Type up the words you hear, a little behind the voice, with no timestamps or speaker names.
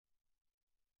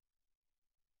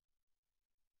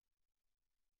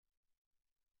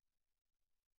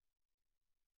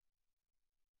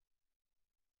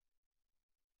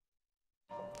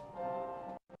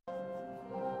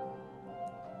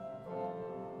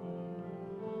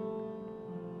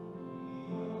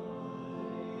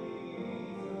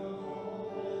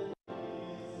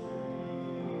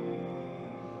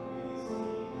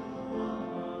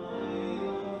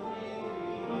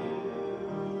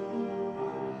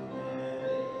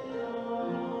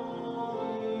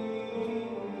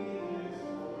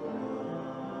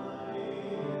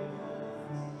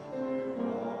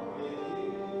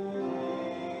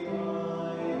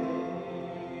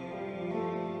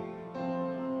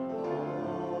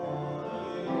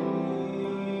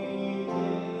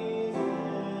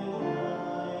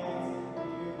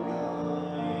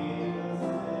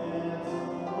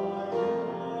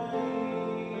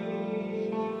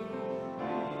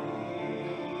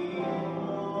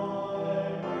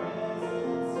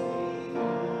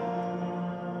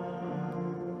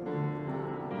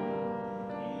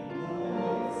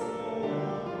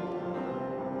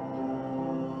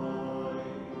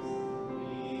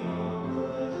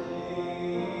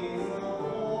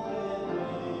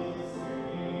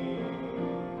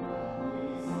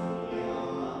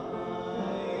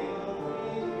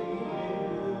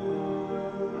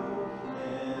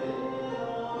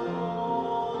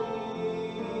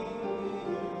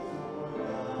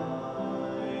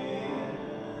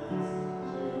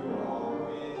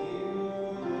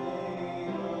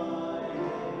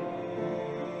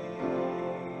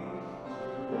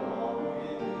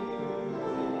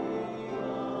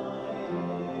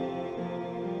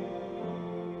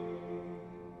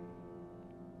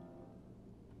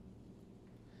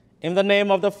In the name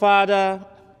of the Father,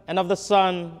 and of the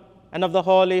Son, and of the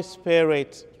Holy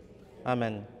Spirit.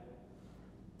 Amen.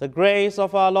 The grace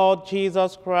of our Lord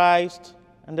Jesus Christ,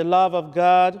 and the love of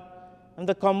God, and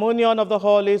the communion of the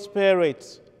Holy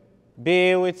Spirit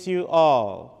be with you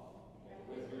all.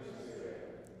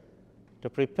 To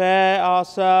prepare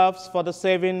ourselves for the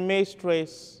saving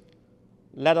mysteries,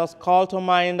 let us call to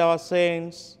mind our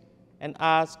sins and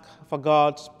ask for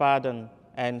God's pardon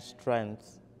and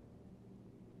strength.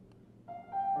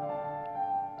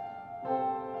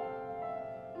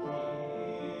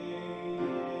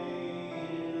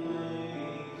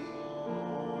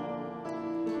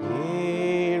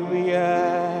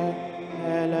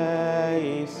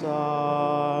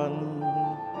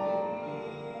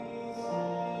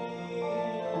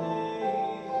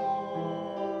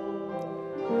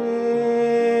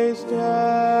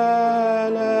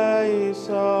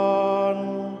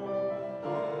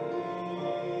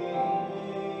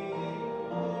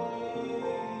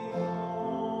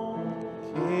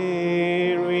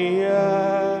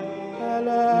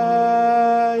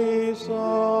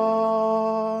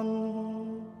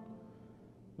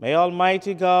 May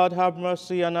Almighty God have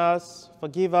mercy on us,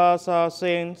 forgive us our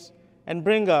sins, and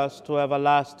bring us to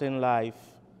everlasting life.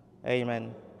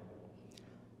 Amen.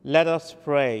 Let us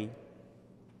pray.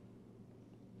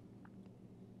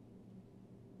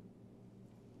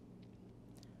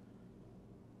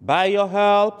 By your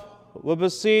help, we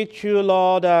beseech you,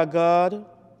 Lord our God,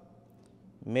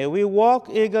 may we walk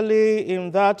eagerly in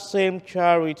that same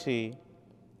charity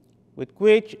with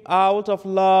which, out of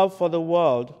love for the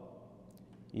world,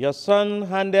 your Son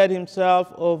handed himself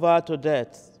over to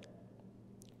death.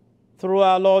 Through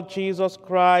our Lord Jesus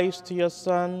Christ, your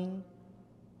Son,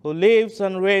 who lives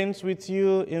and reigns with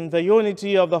you in the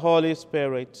unity of the Holy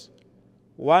Spirit,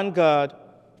 one God,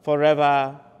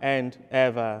 forever and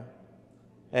ever.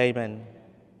 Amen.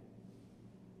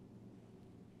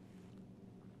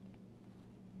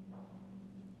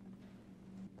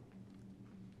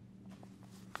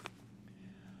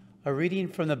 A reading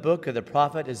from the book of the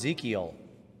prophet Ezekiel.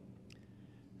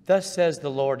 Thus says the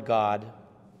Lord God,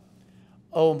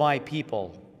 O my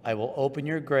people, I will open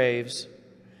your graves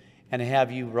and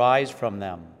have you rise from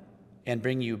them and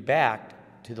bring you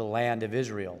back to the land of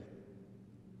Israel.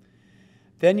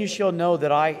 Then you shall know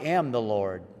that I am the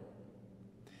Lord,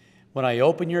 when I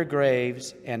open your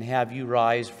graves and have you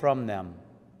rise from them.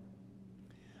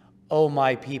 O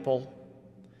my people,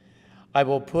 I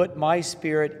will put my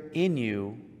spirit in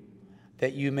you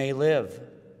that you may live,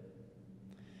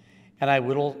 and I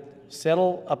will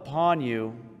settle upon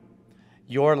you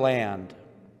your land.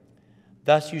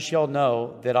 Thus you shall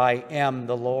know that I am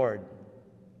the Lord.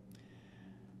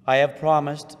 I have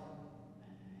promised,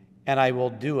 and I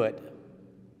will do it,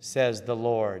 says the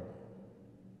Lord.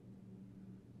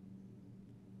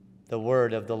 The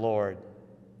word of the Lord.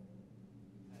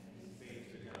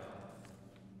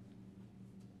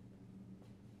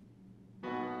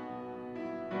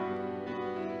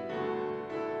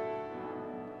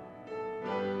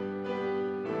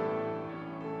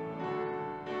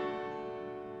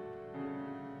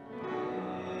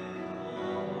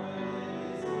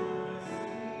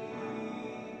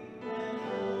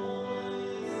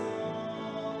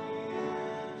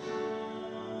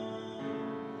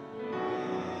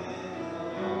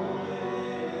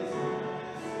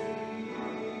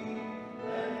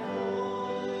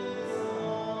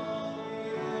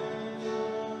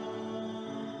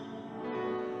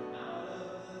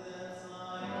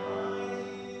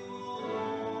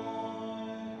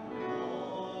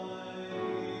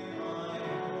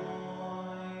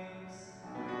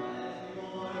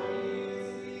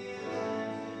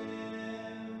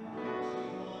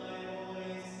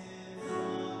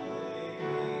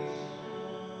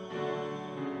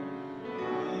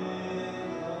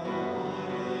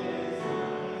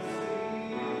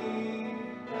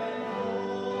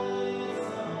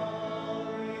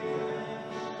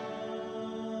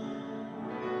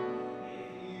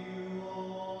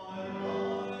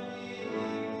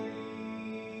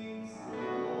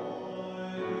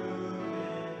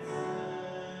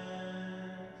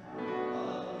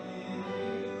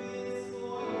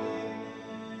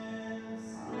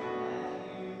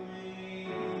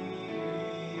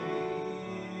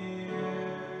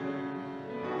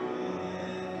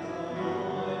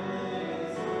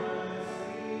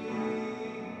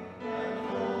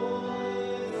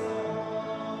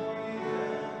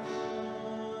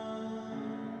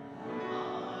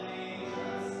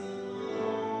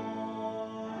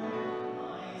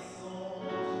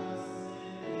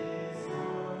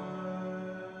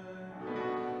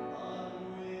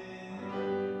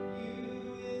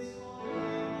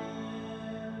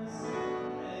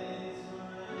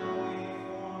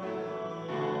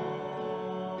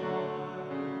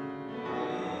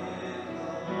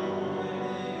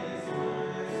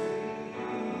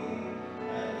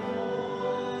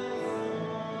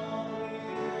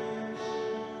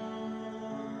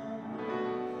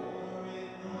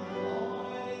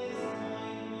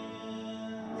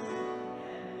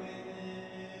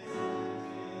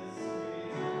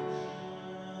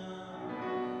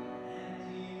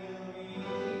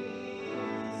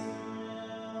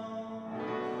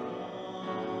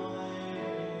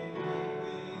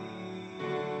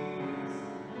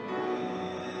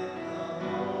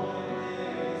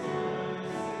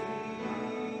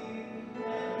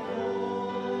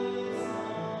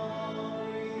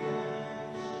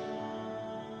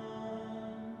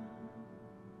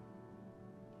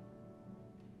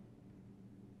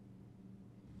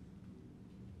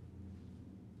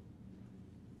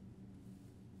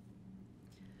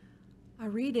 A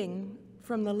reading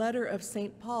from the letter of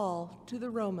St. Paul to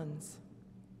the Romans.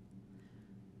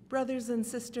 Brothers and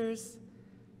sisters,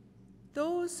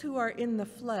 those who are in the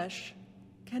flesh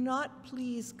cannot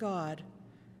please God,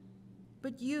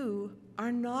 but you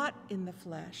are not in the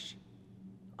flesh.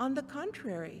 On the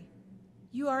contrary,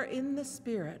 you are in the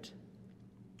Spirit,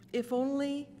 if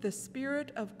only the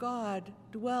Spirit of God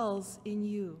dwells in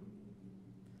you.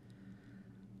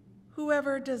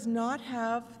 Whoever does not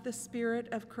have the Spirit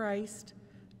of Christ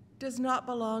does not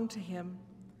belong to him.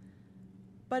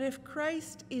 But if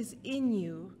Christ is in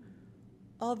you,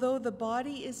 although the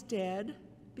body is dead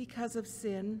because of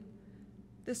sin,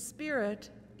 the Spirit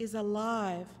is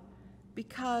alive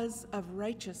because of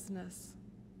righteousness.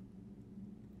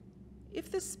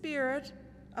 If the Spirit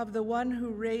of the one who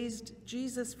raised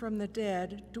Jesus from the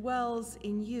dead dwells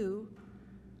in you,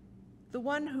 the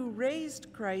one who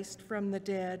raised Christ from the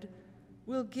dead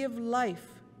will give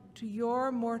life to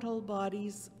your mortal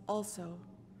bodies also,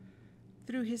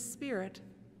 through his Spirit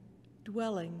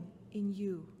dwelling in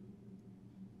you.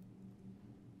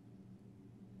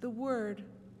 The word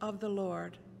of the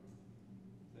Lord.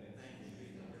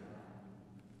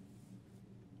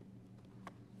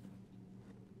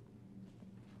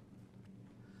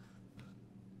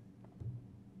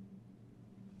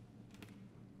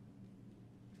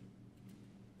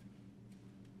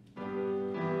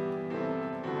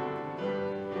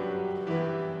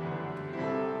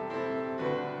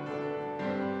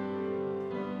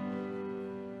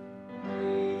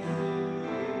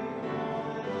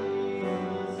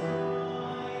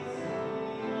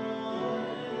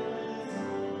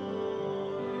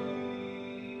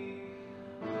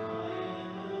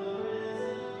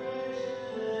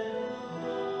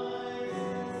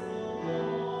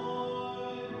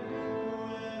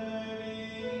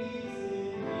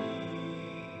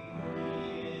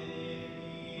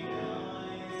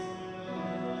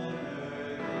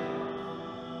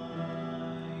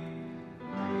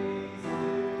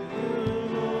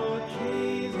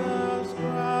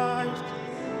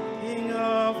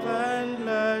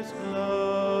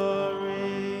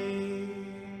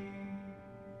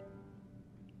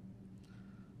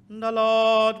 The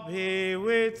Lord be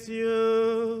with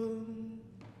you.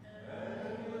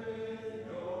 And with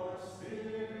your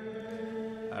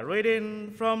spirit. A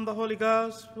reading from the Holy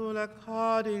Gospel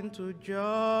according to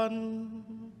John.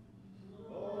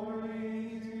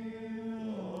 Glory to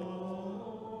you,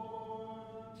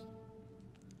 Lord.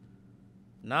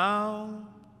 Now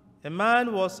a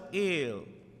man was ill,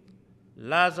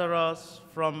 Lazarus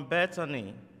from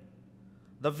Bethany,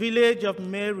 the village of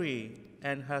Mary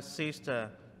and her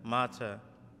sister Martha.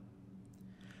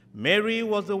 Mary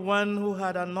was the one who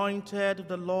had anointed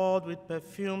the Lord with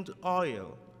perfumed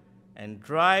oil and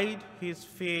dried his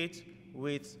feet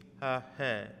with her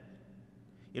hair.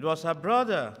 It was her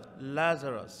brother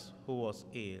Lazarus who was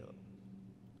ill.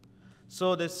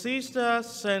 So the sister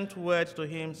sent word to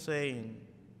him, saying,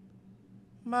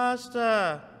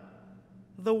 "Master,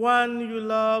 the one you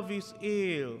love is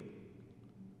ill."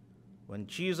 When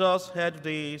Jesus heard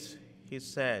this, he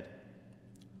said,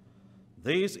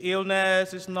 "This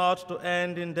illness is not to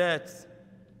end in death,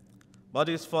 but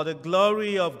is for the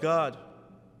glory of God,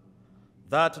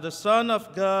 that the Son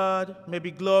of God may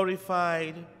be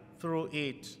glorified through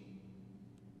it."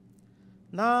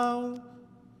 Now,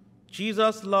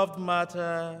 Jesus loved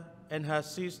Martha and her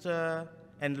sister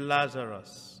and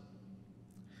Lazarus.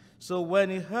 So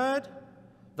when he heard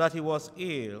that he was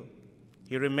ill,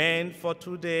 he remained for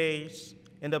 2 days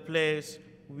in the place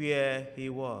where he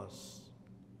was.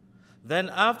 Then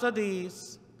after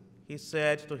this, he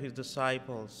said to his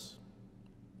disciples,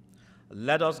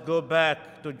 "Let us go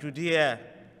back to Judea."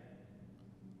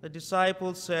 The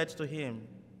disciples said to him,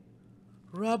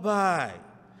 "Rabbi,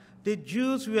 the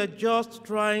Jews were just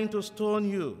trying to stone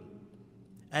you,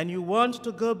 and you want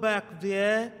to go back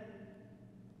there?"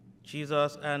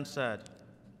 Jesus answered,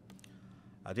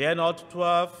 "Are there not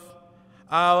 12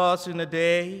 hours in a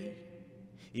day?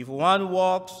 If one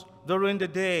walks during the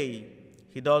day,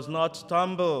 he does not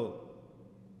stumble,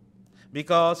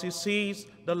 because he sees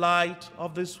the light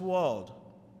of this world.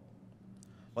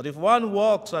 But if one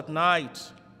walks at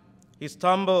night, he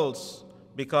stumbles,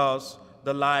 because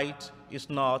the light is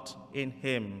not in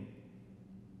him."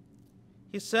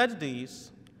 He said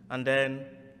this and then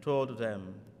told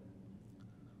them,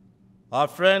 "Our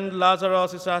friend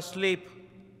Lazarus is asleep,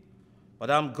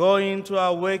 but I'm going to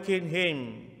awaken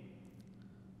him."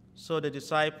 So the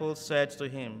disciples said to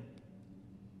him,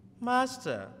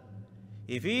 "Master,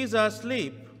 if he is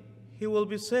asleep, he will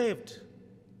be saved."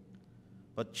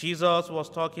 But Jesus was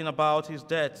talking about his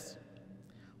death,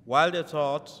 while they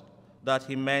thought that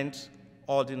he meant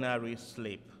ordinary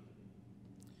sleep.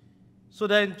 So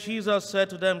then Jesus said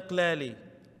to them clearly,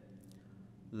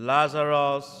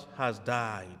 Lazarus has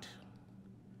died,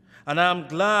 and I am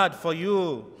glad for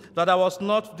you that I was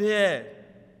not there,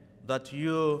 that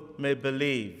you may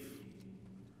believe.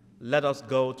 Let us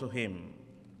go to him.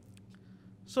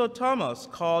 So Thomas,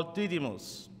 called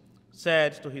Didymus,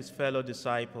 said to his fellow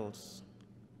disciples,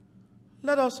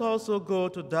 Let us also go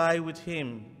to die with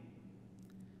him.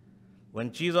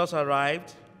 When Jesus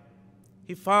arrived,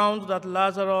 he found that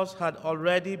Lazarus had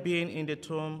already been in the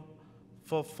tomb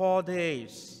for 4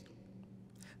 days.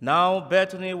 Now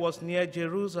Bethany was near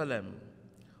Jerusalem,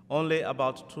 only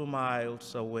about 2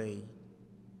 miles away.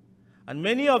 And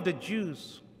many of the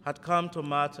Jews had come to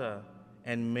Martha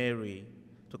and Mary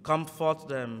to comfort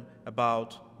them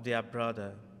about their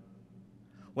brother.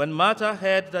 When Martha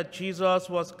heard that Jesus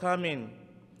was coming,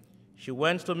 she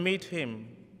went to meet him,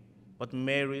 but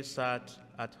Mary sat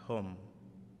at home.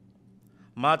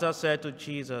 Martha said to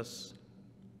Jesus,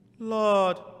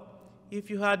 Lord, if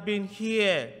you had been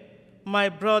here, my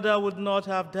brother would not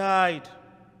have died.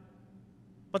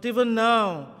 But even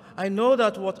now, I know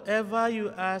that whatever you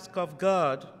ask of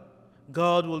God,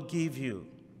 God will give you.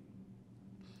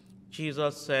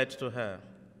 Jesus said to her,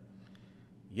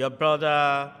 Your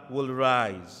brother will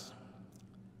rise.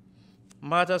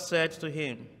 Martha said to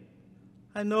him,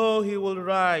 I know he will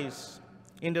rise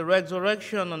in the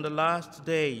resurrection on the last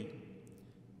day.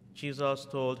 Jesus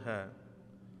told her,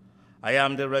 I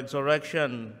am the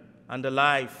resurrection and the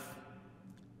life.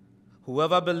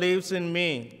 Whoever believes in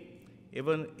me,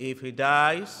 even if he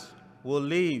dies, will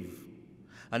live.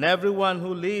 And everyone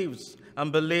who lives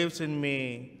and believes in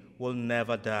me will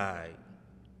never die.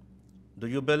 Do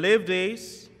you believe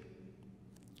this?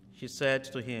 She said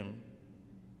to him,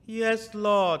 Yes,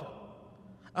 Lord.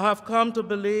 I have come to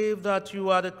believe that you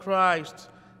are the Christ,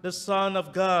 the Son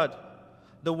of God,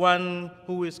 the one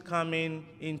who is coming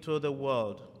into the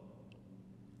world.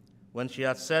 When she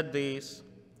had said this,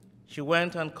 she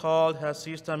went and called her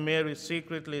sister Mary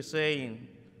secretly, saying,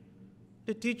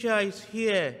 The teacher is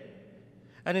here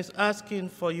and is asking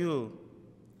for you.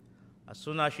 As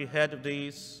soon as she heard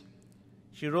this,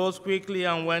 she rose quickly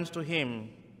and went to him,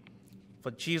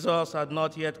 for Jesus had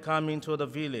not yet come into the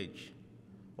village,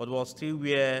 but was still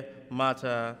where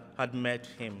Martha had met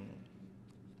him.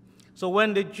 So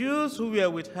when the Jews who were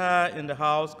with her in the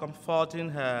house comforting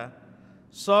her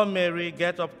saw Mary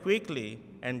get up quickly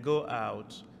and go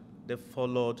out, they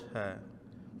followed her,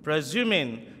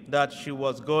 presuming that she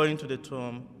was going to the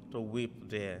tomb to weep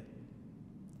there.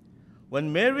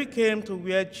 When Mary came to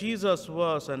where Jesus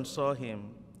was and saw him,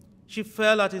 she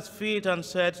fell at his feet and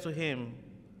said to him,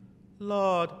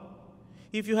 Lord,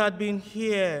 if you had been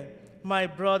here, my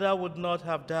brother would not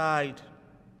have died.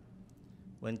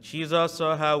 When Jesus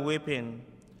saw her weeping,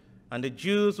 and the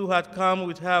Jews who had come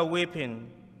with her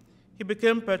weeping, he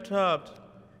became perturbed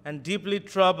and deeply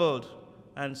troubled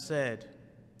and said,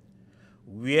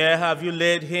 Where have you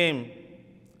laid him?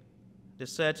 They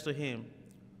said to him,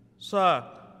 Sir,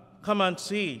 come and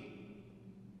see.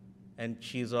 And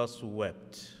Jesus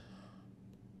wept.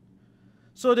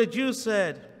 So the Jews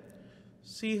said,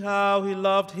 See how he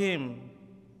loved him.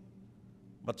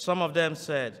 But some of them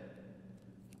said,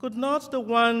 Could not the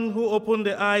one who opened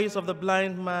the eyes of the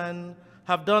blind man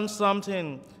have done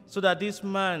something so that this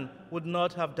man would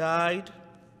not have died?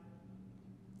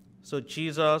 So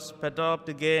Jesus, perturbed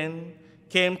again,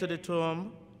 came to the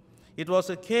tomb. It was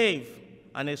a cave,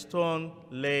 and a stone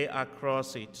lay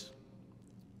across it.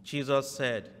 Jesus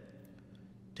said,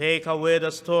 Take away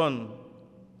the stone.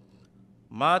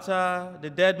 Martha, the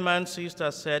dead man's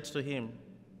sister, said to him,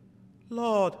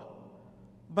 Lord,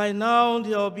 by now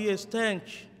there will be a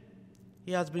stench.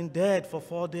 He has been dead for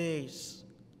 4 days.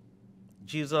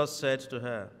 Jesus said to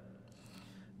her,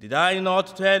 Did I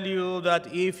not tell you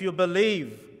that if you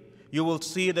believe, you will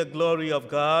see the glory of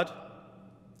God?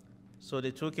 So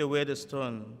they took away the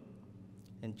stone.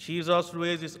 And Jesus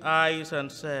raised his eyes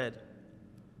and said,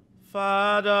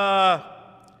 Father,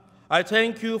 I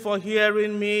thank you for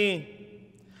hearing me.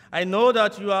 I know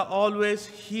that you are always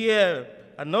here.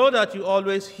 I know that you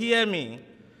always hear me.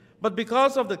 But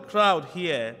because of the crowd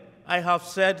here, I have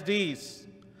said this,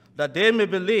 that they may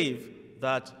believe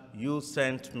that you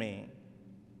sent me.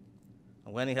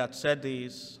 And when he had said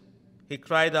this, he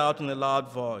cried out in a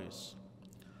loud voice,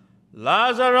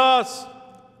 Lazarus,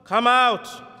 come out!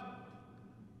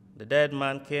 The dead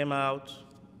man came out,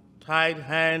 tied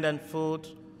hand and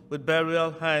foot with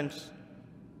burial hands,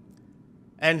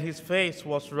 and his face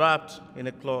was wrapped in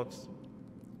a cloth.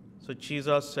 So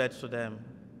Jesus said to them,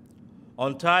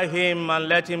 Untie him and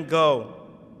let him go.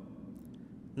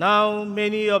 Now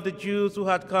many of the Jews who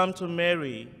had come to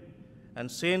Mary and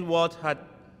seen what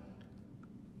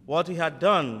he had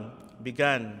done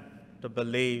began to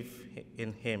believe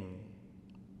in him.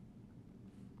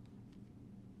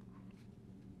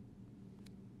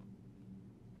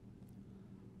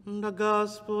 The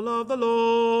Gospel of the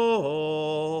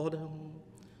Lord.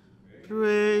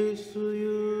 Praise to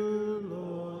you,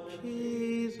 Lord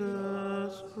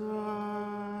Jesus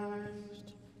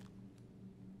Christ.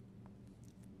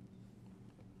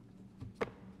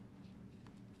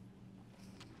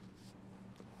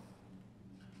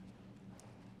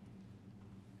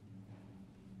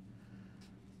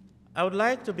 I would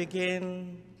like to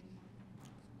begin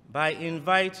by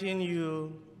inviting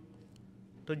you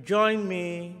to join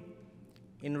me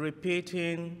in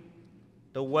repeating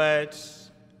the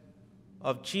words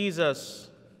of Jesus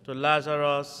to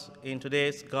Lazarus in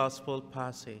today's gospel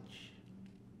passage.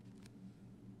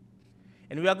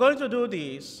 And we are going to do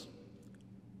this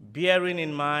bearing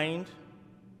in mind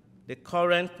the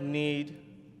current need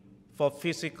for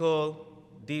physical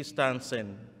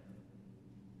distancing.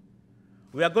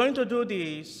 We are going to do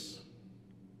this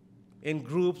in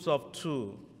groups of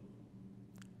 2.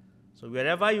 So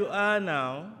wherever you are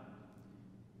now,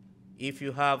 if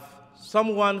you have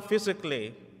someone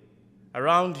physically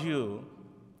around you,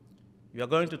 you are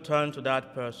going to turn to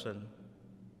that person.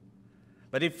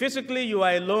 But if physically you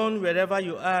are alone wherever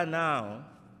you are now,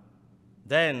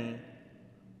 then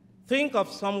think of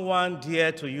someone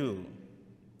dear to you.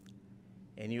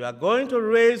 And you are going to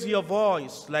raise your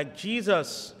voice like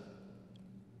Jesus,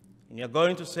 and you're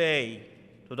going to say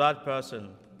to that person,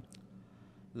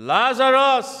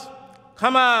 "Lazarus,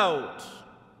 come out."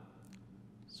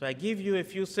 So I give you a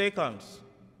few seconds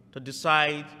to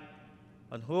decide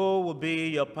on who will be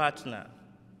your partner.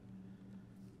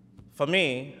 For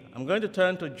me, I'm going to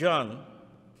turn to John,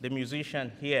 the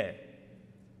musician here.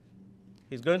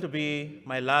 He's going to be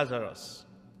my Lazarus.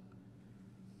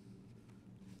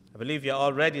 I believe you're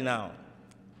all ready now.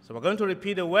 So we're going to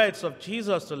repeat the words of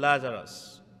Jesus to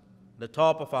Lazarus, the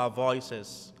top of our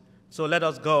voices. So let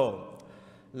us go.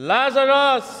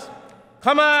 Lazarus,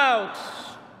 come out.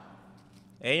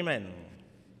 Amen.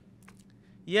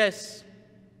 Yes,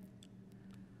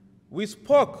 we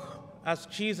spoke as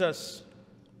Jesus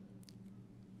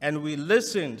and we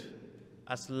listened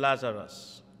as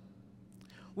Lazarus.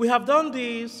 We have done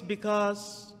this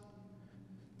because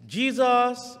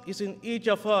Jesus is in each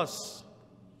of us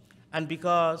and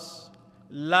because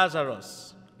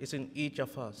Lazarus is in each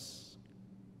of us.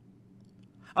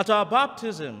 At our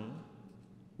baptism,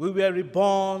 we were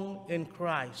reborn in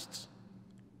Christ.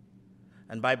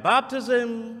 And by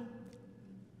baptism,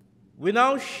 we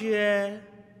now share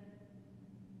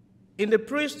in the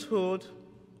priesthood,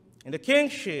 in the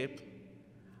kingship,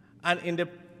 and in the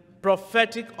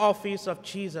prophetic office of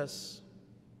Jesus.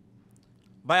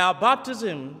 By our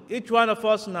baptism, each one of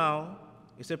us now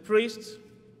is a priest,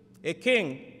 a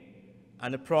king,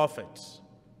 and a prophet.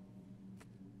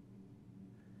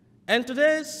 And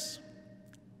today's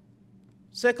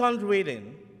second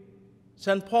reading,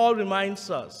 St. Paul reminds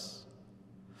us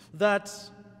that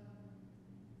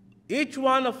each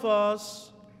one of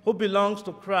us who belongs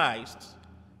to Christ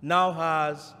now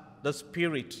has the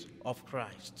Spirit of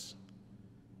Christ.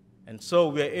 And so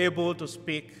we are able to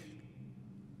speak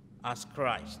as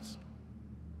Christ.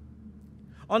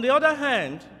 On the other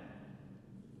hand,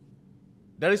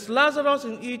 there is Lazarus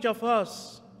in each of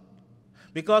us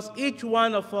because each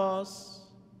one of us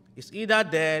is either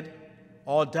dead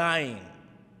or dying,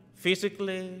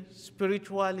 physically,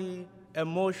 spiritually,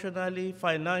 emotionally,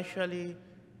 financially,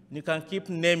 and you can keep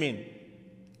naming.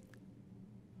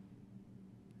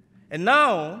 And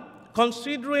now,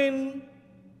 considering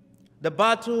the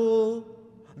battle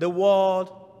the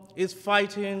world is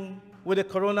fighting with the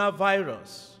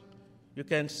coronavirus, you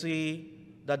can see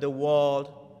that the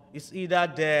world is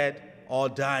either dead or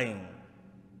dying.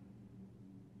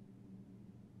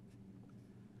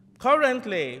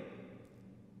 Currently,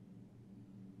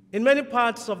 in many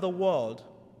parts of the world,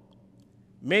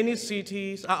 many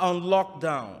cities are on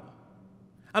lockdown,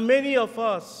 and many of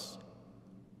us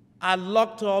are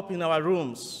locked up in our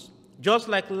rooms, just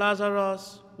like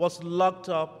Lazarus was locked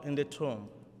up in the tomb.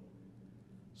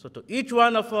 So to each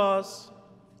one of us,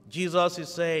 Jesus is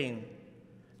saying,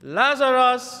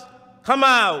 "Lazarus, come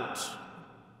out."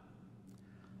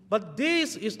 But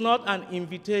this is not an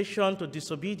invitation to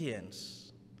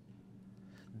disobedience.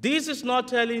 This is not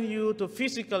telling you to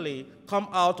physically come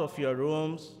out of your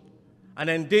rooms and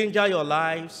endanger your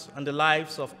lives and the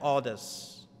lives of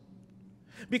others.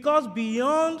 Because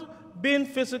beyond being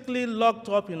physically locked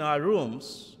up in our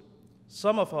rooms,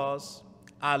 some of us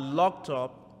are locked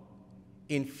up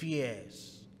in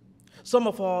fears. Some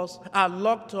of us are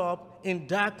locked up in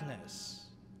darkness.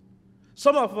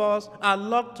 Some of us are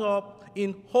locked up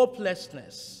in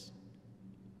hopelessness.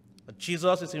 But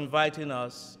Jesus is inviting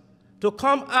us to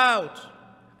come out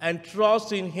and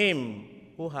trust in him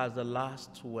who has the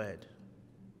last word.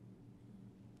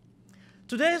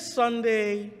 Today's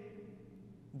Sunday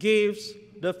gives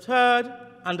the third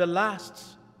and the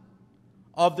last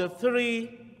of the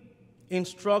three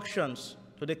instructions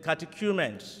to the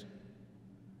catechumens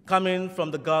coming from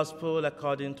the Gospel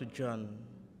according to John.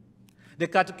 The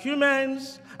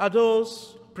catechumens are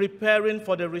those preparing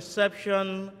for the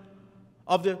reception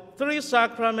of the three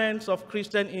sacraments of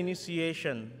Christian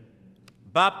initiation: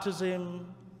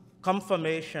 baptism,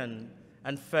 confirmation,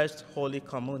 and First Holy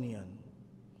Communion.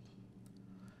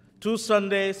 2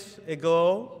 Sundays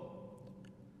ago,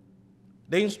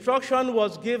 the instruction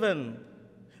was given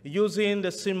using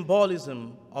the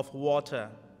symbolism of water.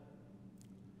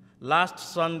 Last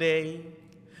Sunday,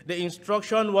 the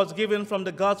instruction was given from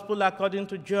the Gospel according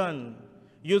to John,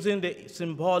 using the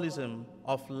symbolism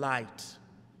of light.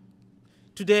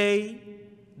 Today,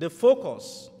 the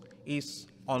focus is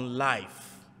on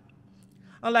life.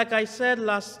 And like I said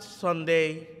last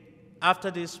Sunday,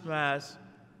 after this Mass,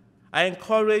 I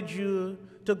encourage you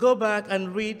to go back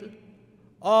and read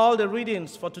all the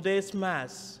readings for today's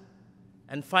Mass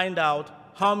and find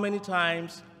out how many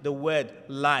times the word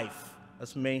life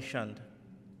is mentioned.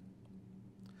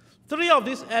 Three of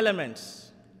these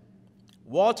elements,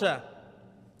 water,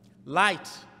 light,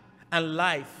 and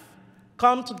life,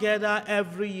 come together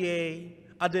every year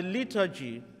at the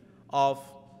liturgy of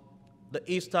the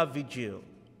Easter Vigil.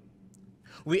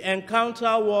 We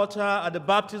encounter water at the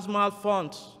baptismal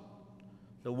font,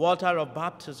 the water of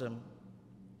baptism.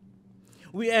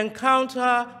 We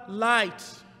encounter light,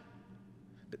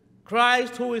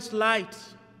 Christ who is light,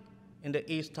 in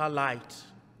the Easter light.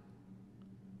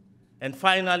 And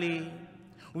finally,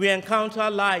 we encounter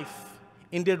life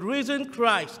in the risen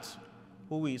Christ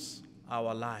who is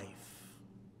our life.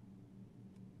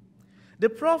 The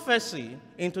prophecy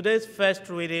in today's first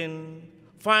reading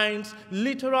finds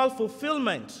literal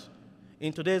fulfillment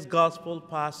in today's gospel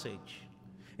passage,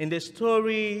 in the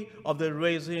story of the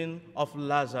raising of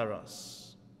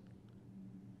Lazarus.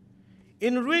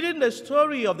 In reading the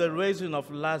story of the raising of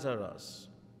Lazarus,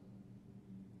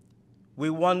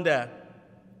 we wonder,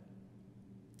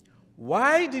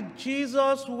 why did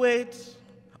Jesus wait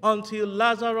until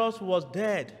Lazarus was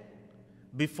dead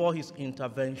before his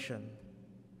intervention?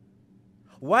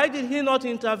 Why did he not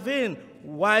intervene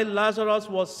while Lazarus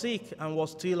was sick and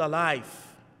was still alive?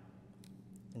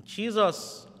 And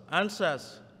Jesus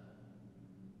answers,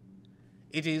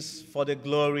 it is for the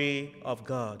glory of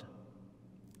God.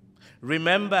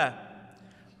 Remember,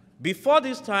 before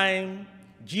this time,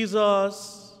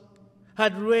 Jesus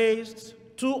had raised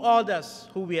two others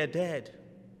who were dead: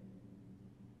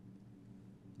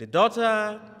 the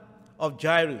daughter of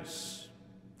Jairus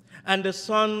and the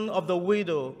son of the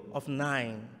widow of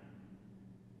Nain.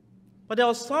 But there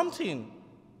was something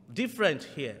different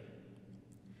here.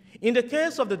 In the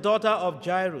case of the daughter of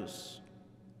Jairus,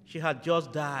 she had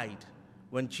just died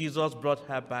when Jesus brought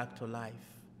her back to life.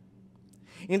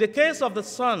 In the case of the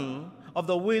son of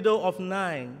the widow of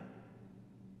Nain,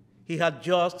 he had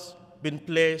just been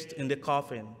placed in the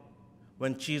coffin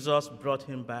when Jesus brought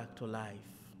him back to life.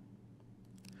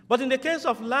 But in the case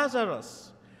of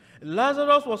Lazarus,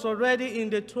 Lazarus was already in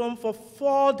the tomb for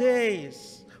 4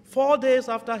 days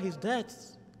after his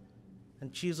death,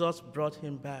 and Jesus brought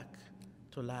him back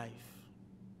to life.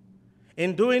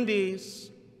 In doing this,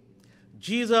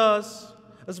 Jesus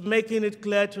is making it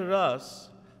clear to us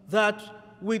that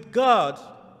with God,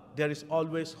 there is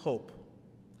always hope.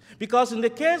 Because in the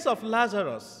case of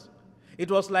Lazarus, it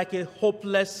was like a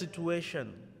hopeless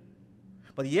situation.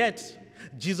 But yet,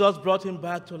 Jesus brought him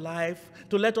back to life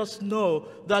to let us know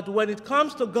that when it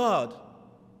comes to God,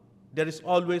 there is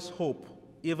always hope,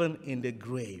 even in the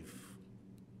grave.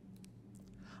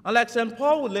 And like St.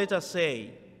 Paul would later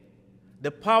say,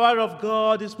 the power of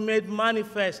God is made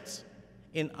manifest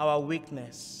in our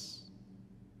weakness.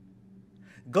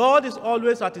 God is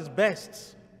always at his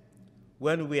best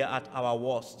when we are at our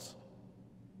worst.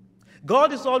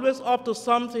 God is always up to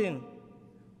something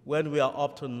when we are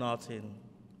up to nothing.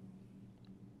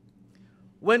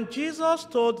 When Jesus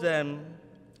told them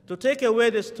to take away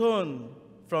the stone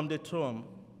from the tomb,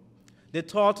 they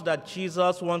thought that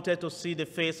Jesus wanted to see the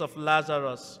face of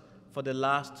Lazarus for the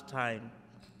last time.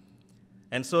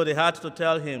 And so they had to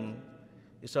tell him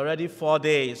it's already 4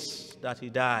 days that he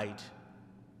died.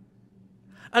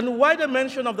 And why the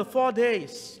mention of the 4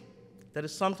 days? There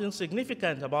is something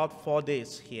significant about 4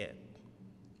 days here.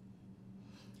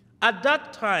 At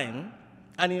that time,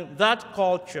 and in that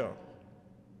culture,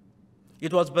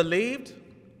 it was believed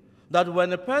that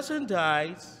when a person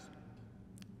dies,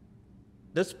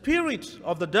 the spirit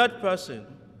of the dead person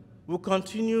will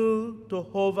continue to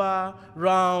hover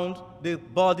around the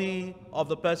body of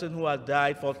the person who has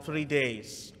died for 3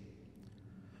 days.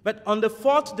 But on the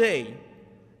 4th day,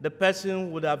 the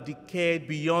person would have decayed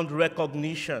beyond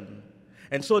recognition.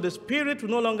 And so the spirit will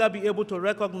no longer be able to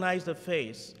recognize the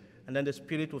face, and then the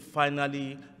spirit will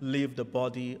finally leave the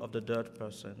body of the dead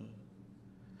person.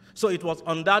 So it was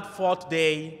on that 4th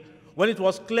day, when it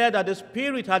was clear that the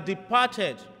spirit had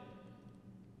departed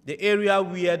the area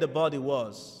where the body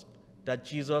was, that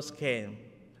Jesus came.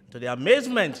 To the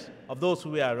amazement of those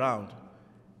who were around,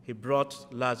 he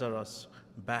brought Lazarus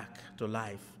back to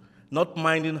life, not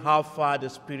minding how far the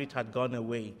spirit had gone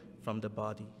away from the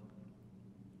body.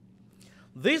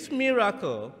 This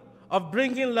miracle of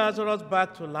bringing Lazarus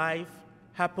back to life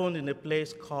happened in a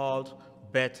place called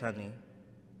Bethany.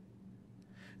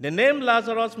 The name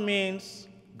Lazarus means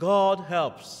God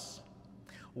helps,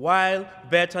 while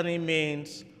Bethany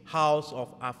means house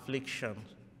of affliction.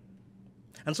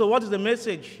 And so what is the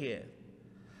message here?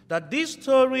 That this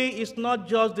story is not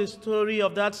just the story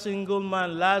of that single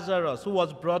man, Lazarus, who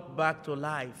was brought back to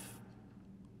life.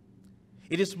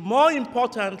 It is more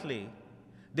importantly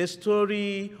the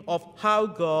story of how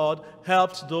God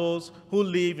helps those who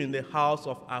live in the house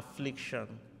of affliction.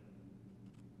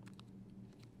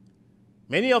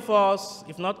 Many of us,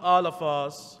 if not all of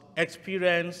us,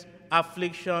 experience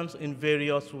afflictions in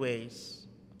various ways.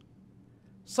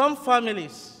 Some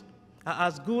families are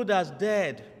as good as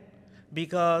dead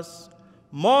because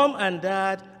mom and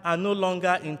dad are no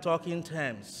longer in talking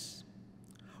terms.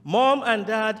 Mom and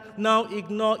dad now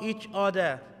ignore each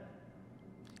other.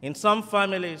 In some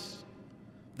families,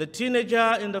 the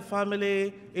teenager in the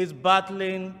family is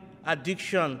battling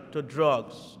addiction to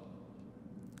drugs.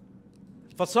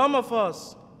 For some of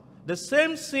us, the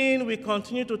same sin we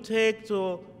continue to take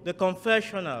to the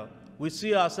confessional, we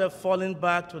see ourselves falling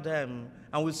back to them,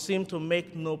 and we seem to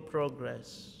make no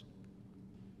progress.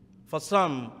 For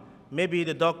some, maybe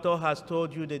the doctor has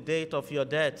told you the date of your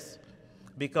death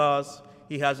because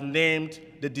he has named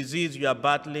the disease you are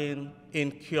battling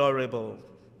incurable.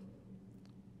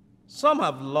 Some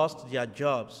have lost their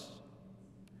jobs.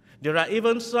 There are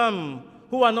even some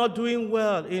who are not doing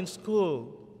well in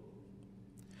school.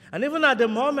 And even at the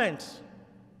moment,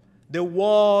 the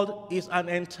world is an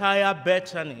entire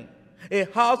Bethany, a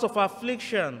house of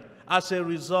affliction as a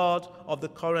result of the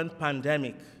current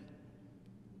pandemic.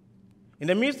 In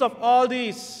the midst of all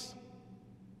this,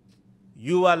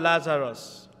 you are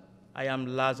Lazarus, I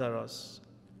am Lazarus.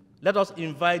 Let us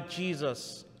invite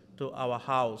Jesus to our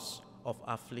house of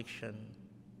affliction.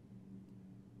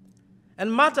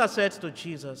 And Martha said to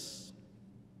Jesus,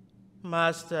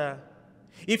 Master,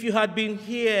 if you had been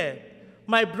here,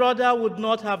 my brother would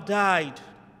not have died.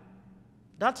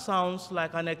 That sounds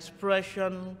like an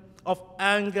expression of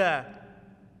anger,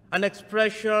 an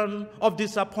expression of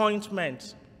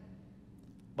disappointment.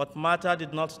 But Martha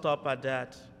did not stop at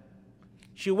that.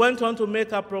 She went on to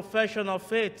make her profession of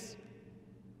faith.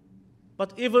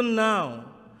 But even now,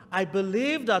 I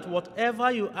believe that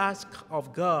whatever you ask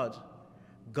of God,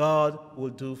 God will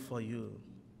do for you.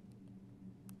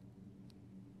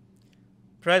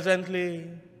 Presently,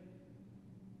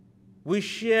 we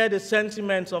share the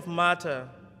sentiments of Martha,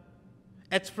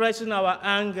 expressing our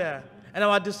anger and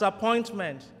our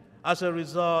disappointment as a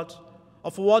result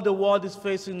of what the world is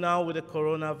facing now with the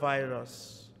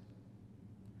coronavirus.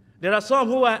 There are some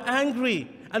who are angry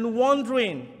and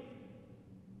wondering,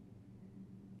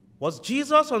 was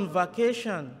Jesus on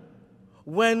vacation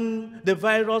when the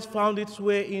virus found its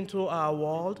way into our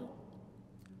world?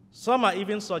 Some are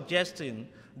even suggesting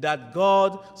that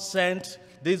God sent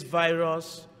this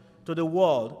virus to the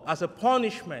world as a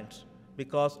punishment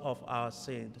because of our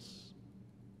sins.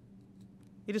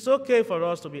 It is okay for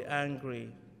us to be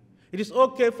angry. It is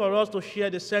okay for us to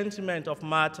share the sentiment of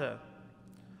Martha.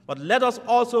 But let us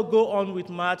also go on with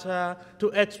Martha to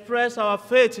express our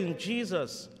faith in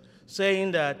Jesus,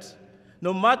 saying that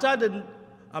no matter the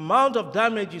amount of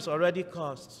damages already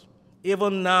caused,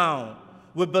 even now,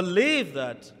 we believe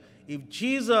that if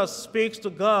Jesus speaks to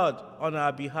God on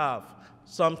our behalf,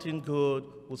 something good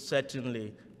will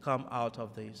certainly come out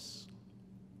of this.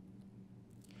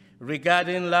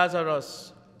 Regarding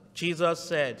Lazarus, Jesus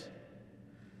said,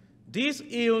 "This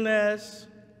illness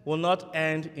will not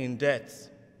end in death.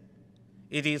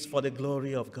 It is for the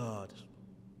glory of God."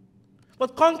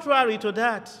 But contrary to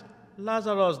that,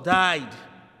 Lazarus died.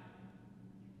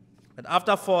 But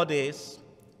after 4 days,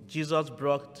 Jesus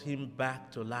brought him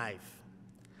back to life.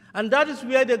 And that is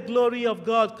where the glory of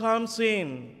God comes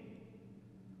in.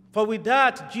 For with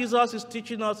that, Jesus is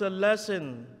teaching us a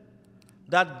lesson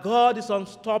that God is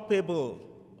unstoppable,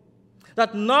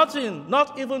 that nothing,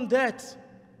 not even death,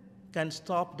 can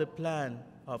stop the plan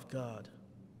of God.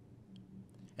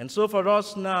 And so for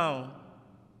us now,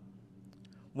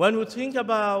 when we think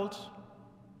about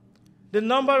the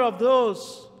number of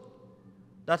those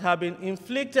that have been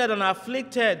inflicted and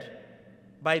afflicted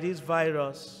by this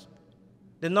virus,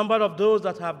 the number of those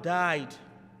that have died,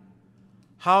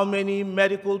 how many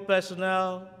medical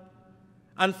personnel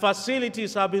and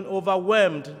facilities have been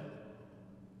overwhelmed,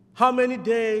 how many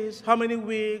days, how many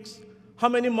weeks, how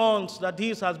many months that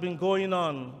this has been going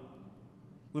on,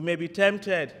 we may be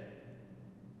tempted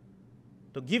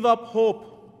to give up hope.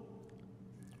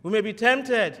 We may be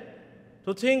tempted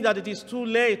to think that it is too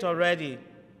late already.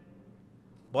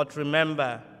 But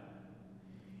remember,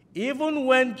 even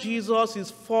when Jesus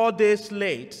is 4 days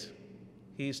late,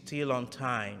 he is still on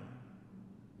time.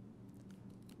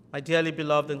 My dearly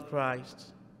beloved in Christ,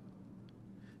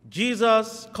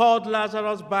 Jesus called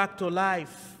Lazarus back to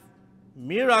life.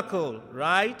 Miracle,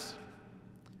 right?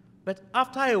 But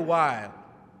after a while,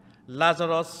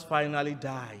 Lazarus finally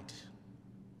died.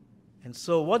 And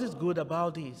so what is good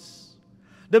about this?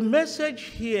 The message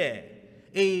here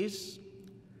is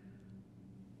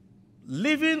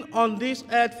living on this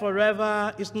earth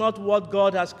forever is not what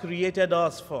God has created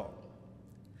us for.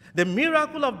 The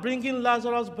miracle of bringing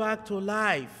Lazarus back to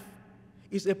life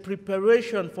is a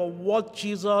preparation for what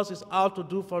Jesus is out to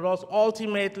do for us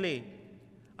ultimately.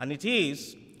 And it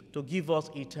is to give us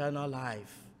eternal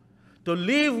life, to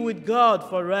live with God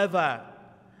forever,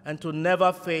 and to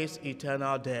never face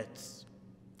eternal death.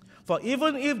 For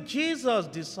even if Jesus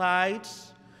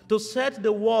decides to set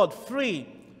the world free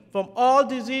from all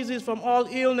diseases, from all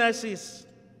illnesses,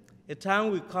 a time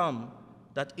will come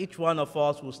that each one of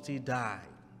us will still die.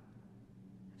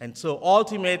 And so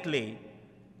ultimately,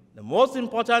 the most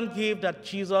important gift that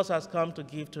Jesus has come to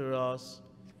give to us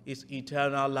is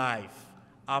eternal life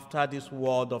after this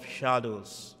world of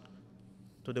shadows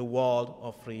to the world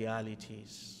of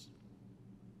realities.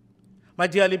 My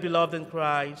dearly beloved in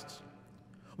Christ,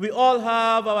 we all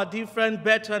have our different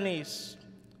Bethanies.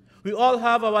 We all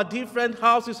have our different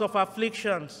houses of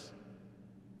afflictions.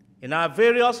 In our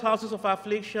various houses of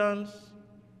afflictions,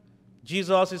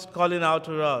 Jesus is calling out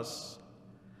to us,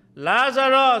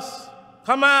 Lazarus,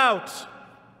 come out.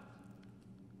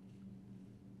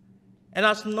 And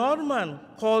as Norman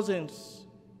Cousins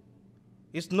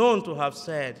is known to have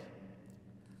said,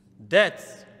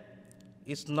 death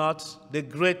is not the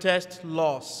greatest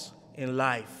loss in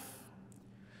life.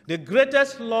 The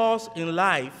greatest loss in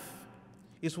life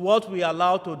is what we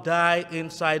allow to die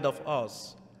inside of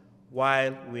us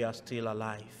while we are still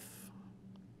alive.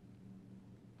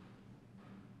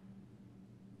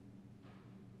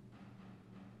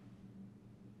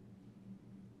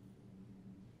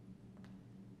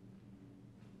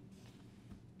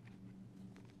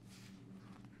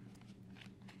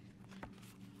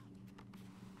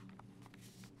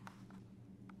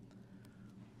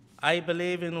 I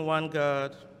believe in one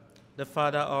God, the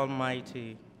Father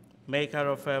Almighty, maker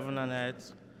of heaven and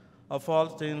earth, of all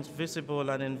things visible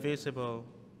and invisible.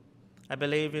 I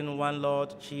believe in one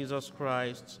Lord Jesus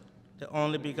Christ, the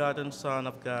only begotten Son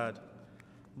of God,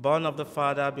 born of the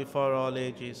Father before all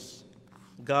ages,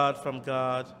 God from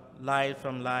God, light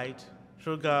from light,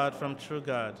 true God from true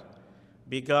God,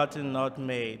 begotten, not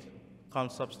made,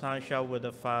 consubstantial with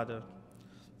the Father.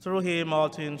 Through him all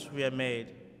things were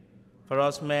made. For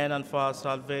us men and for our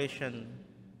salvation,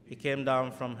 he came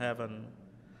down from heaven,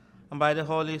 and by the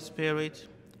Holy Spirit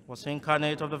was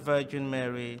incarnate of the Virgin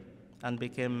Mary and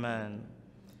became man.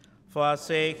 For our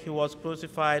sake he was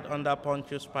crucified under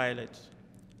Pontius Pilate.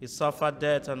 He suffered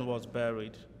death and was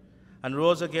buried, and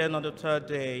rose again on the third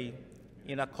day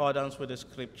in accordance with the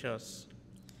Scriptures.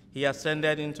 He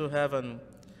ascended into heaven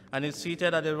and is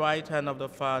seated at the right hand of the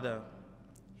Father.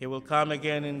 He will come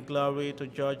again in glory to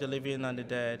judge the living and the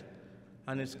dead,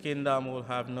 and his kingdom will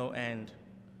have no end.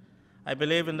 I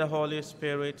believe in the Holy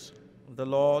Spirit, the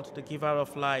Lord, the giver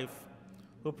of life,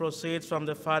 who proceeds from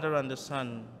the Father and the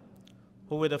Son,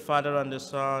 who with the Father and the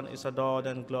Son is adored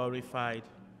and glorified,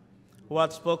 who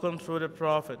had spoken through the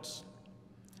prophets.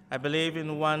 I believe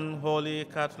in one holy,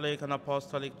 Catholic, and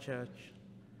Apostolic Church.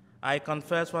 I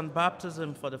confess one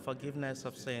baptism for the forgiveness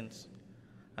of sins,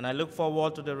 and I look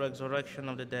forward to the resurrection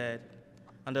of the dead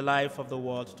and the life of the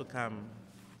world to come.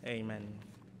 Amen.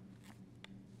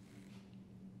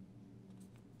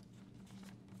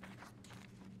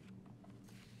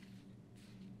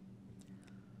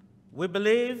 We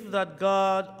believe that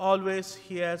God always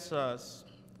hears us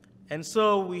And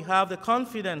so we have the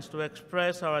confidence to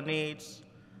express our needs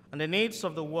and the needs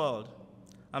of the world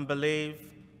and believe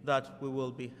that we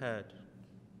will be heard.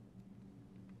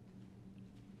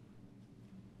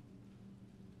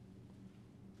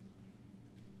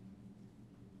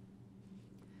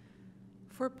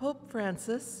 For Pope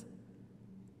Francis,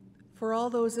 for all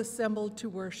those assembled to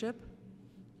worship,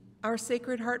 our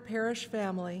Sacred Heart Parish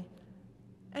family,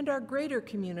 and our greater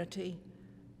community,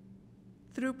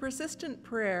 through persistent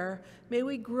prayer, may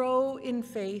we grow in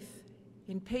faith,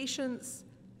 in patience,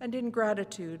 and in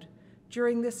gratitude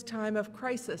during this time of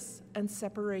crisis and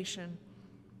separation.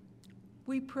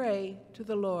 We pray to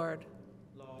the Lord.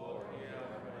 Lord, hear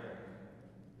our prayer.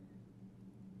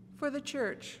 For the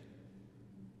Church,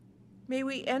 may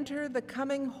we enter the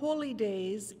coming holy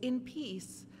days in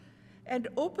peace and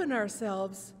open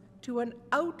ourselves to an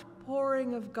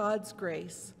outpouring of God's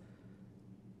grace.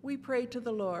 We pray to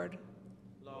the Lord.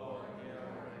 Lord, hear our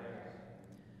prayer.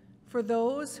 For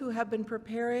those who have been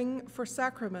preparing for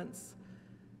sacraments,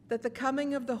 that the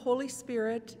coming of the Holy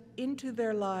Spirit into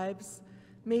their lives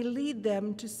may lead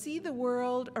them to see the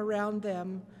world around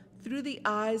them through the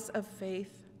eyes of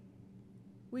faith.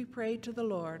 We pray to the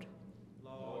Lord.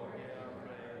 Lord, hear our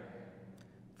prayer.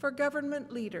 For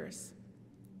government leaders,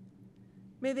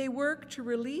 may they work to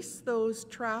release those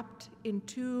trapped in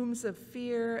tombs of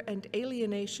fear and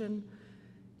alienation,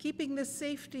 keeping the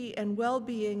safety and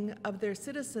well-being of their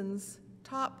citizens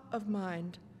top of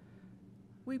mind.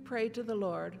 We pray to the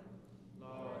Lord.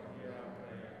 Lord, hear our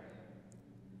prayer.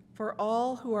 For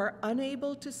all who are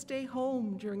unable to stay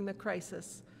home during the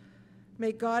crisis,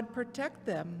 may God protect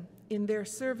them in their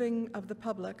serving of the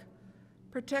public,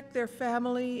 protect their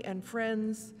family and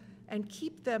friends, and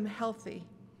keep them healthy.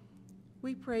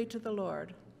 We pray to the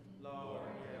Lord. Lord,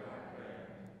 hear our prayer.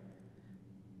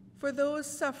 For those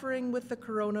suffering with the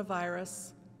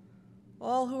coronavirus,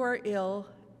 all who are ill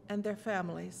and their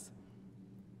families,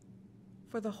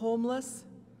 for the homeless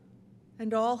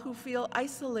and all who feel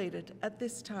isolated at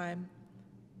this time,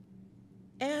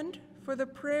 and for the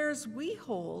prayers we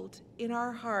hold in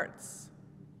our hearts.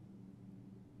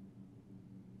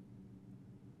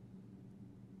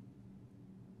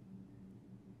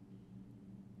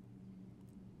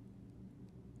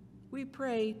 We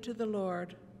pray to the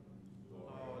Lord.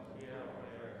 Lord, hear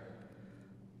our prayer.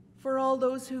 For all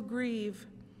those who grieve,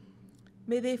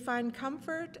 may they find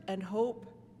comfort and hope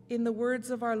in the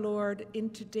words of our Lord in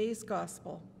today's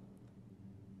gospel.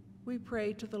 We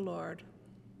pray to the Lord.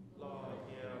 Lord,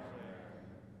 hear our prayer.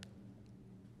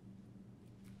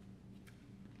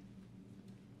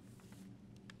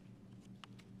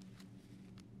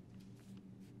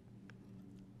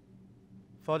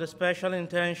 For the special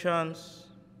intentions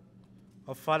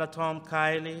of Father Tom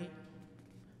Kiley,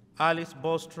 Alice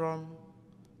Bostrom,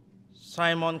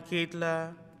 Simon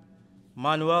Kittler,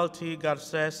 Manuel T.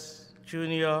 Garces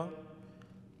Jr.,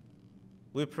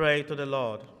 we pray to the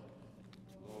Lord.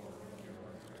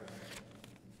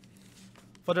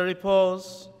 For the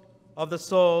repose of the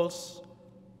souls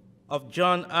of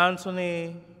John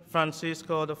Anthony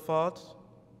Francisco IV, for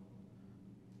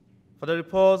the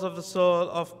repose of the soul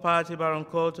of Patty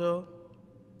Baroncoto,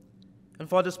 and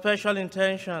for the special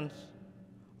intentions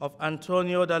of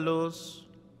Antonio da Luz,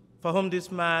 for whom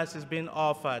this Mass is being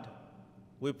offered,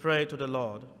 we pray to the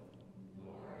Lord.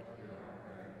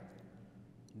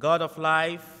 God of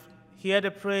life, hear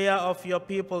the prayer of your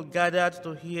people gathered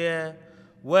to hear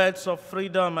words of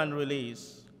freedom and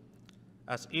release.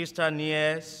 As Easter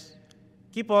nears,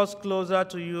 keep us closer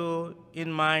to you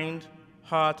in mind,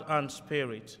 heart, and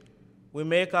spirit. We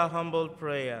make our humble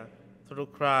prayer through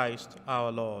Christ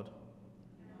our Lord.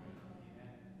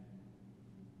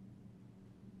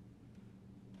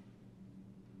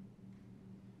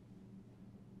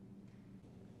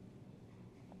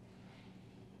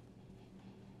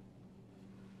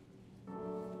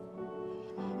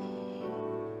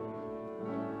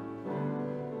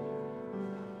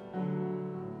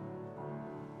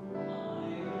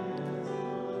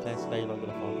 Thanks, Lord of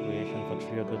all creation, for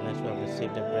through your goodness we have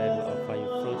received the bread. We offer you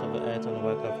fruit of the earth and the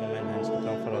work of human hands to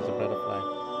come for us the bread of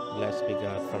life. Blessed be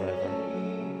God forever.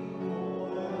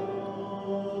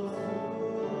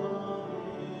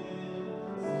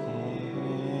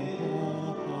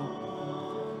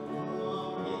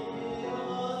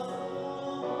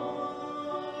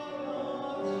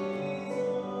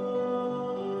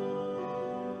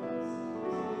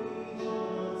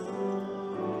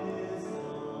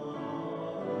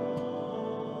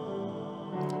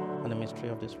 And the mystery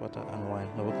of this water and wine,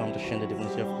 may we come to share the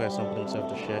divinity of Christ and put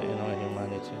himself to share in our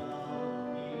humanity.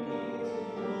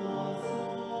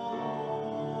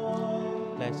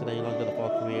 Blessed are you, Lord God of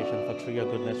all creation, For through your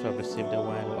goodness we have received the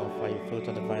wine of our fruit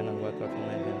of the vine and work of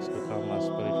human hands become our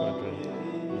spiritual drink.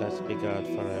 Blessed be God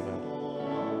forever.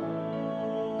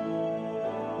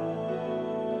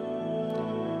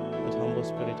 With humble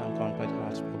spirit and contrite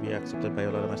hearts will be accepted by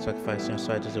your Lord, my sacrifice in your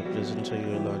sight is pleasing to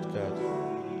you, Lord God.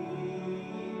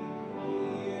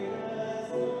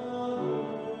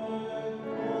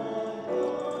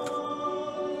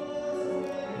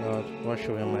 Lord, wash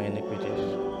away my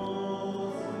iniquities.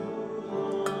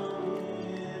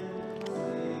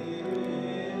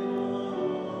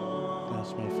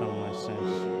 Cleanse me from my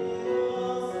sins.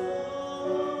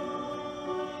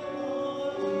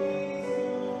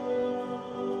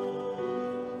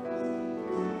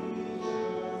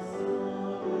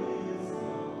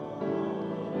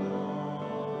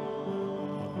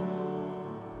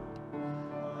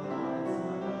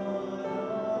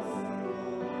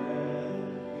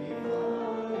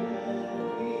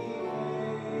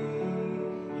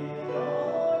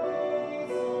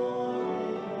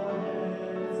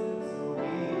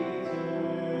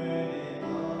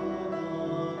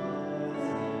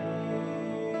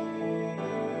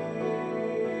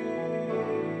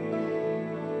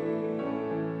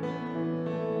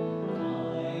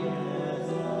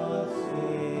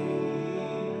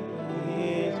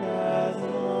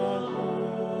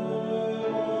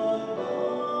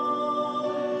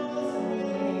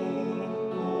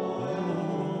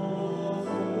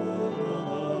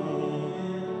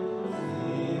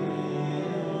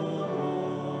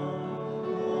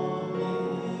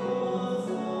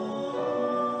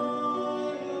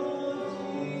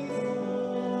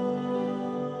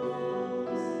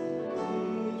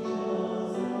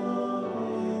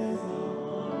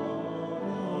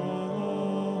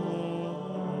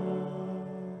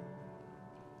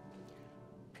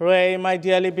 Pray, my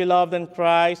dearly beloved in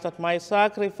Christ, that my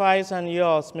sacrifice and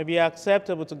yours may be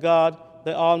acceptable to God,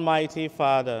 the Almighty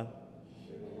Father. May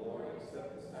the Lord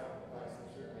accept the sacrifice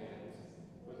at your hands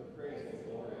for the praise and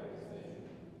glory of his name,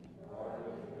 for our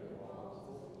good and good of all.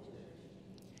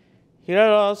 Hear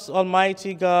us,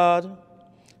 Almighty God,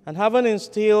 and having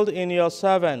instilled in your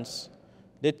servants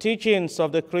the teachings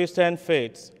of the Christian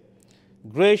faith,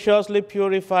 graciously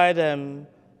purify them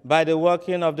by the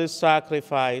working of this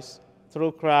sacrifice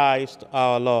through Christ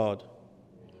our Lord.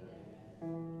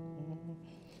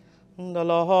 The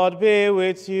Lord be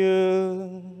with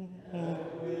you. And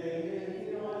with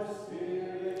your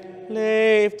spirit,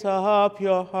 Lift up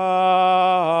your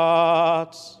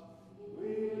hearts. we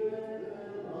lift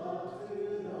them up to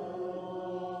the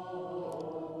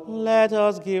Lord. Let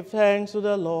us give thanks to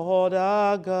the Lord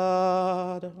our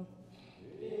God.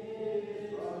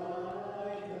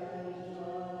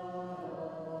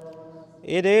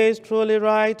 It is truly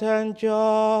right and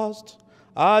just,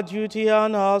 our duty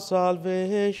and our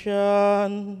salvation,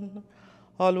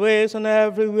 always and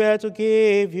everywhere to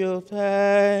give you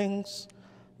thanks,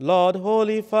 Lord,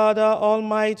 Holy Father,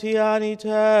 Almighty and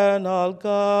eternal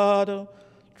God,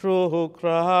 through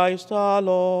Christ our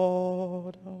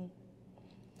Lord.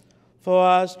 For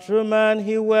as true man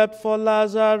he wept for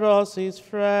Lazarus his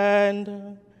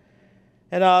friend,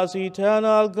 and as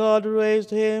eternal God raised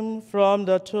him from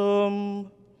the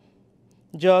tomb,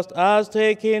 just as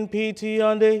taking pity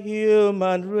on the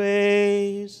human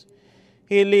race,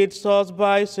 he leads us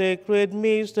by sacred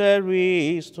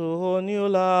mysteries to new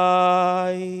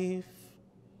life.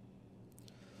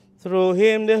 Through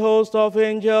him the host of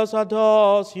angels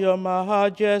adores your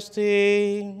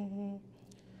majesty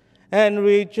and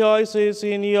rejoices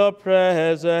in your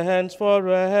presence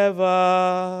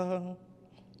forever.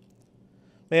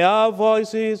 May our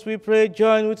voices, we pray,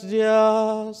 join with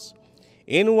theirs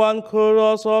in one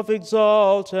chorus of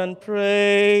exultant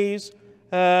praise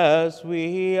as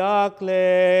we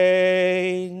acclaim.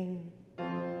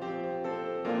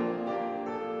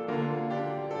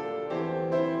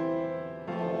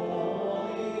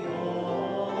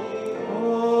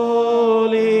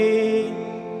 Holy,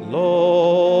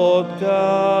 Lord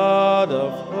God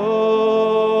of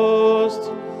hosts,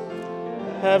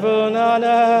 heaven and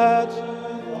earth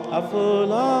are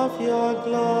full of your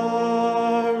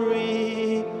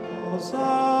glory.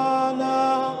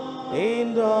 Hosanna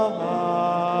in the highest.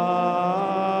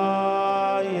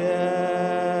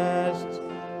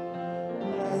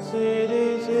 Blessed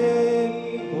is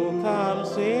he who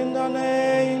comes in the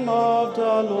name of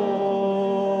the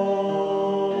Lord.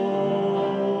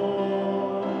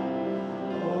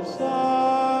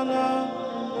 Hosanna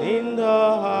in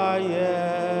the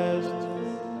highest.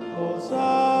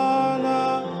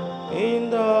 Hosanna in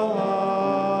the highest.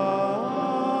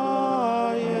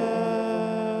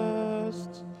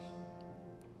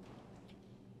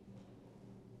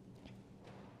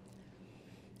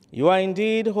 You are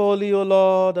indeed holy, O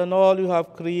Lord, and all you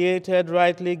have created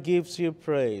rightly gives you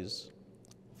praise.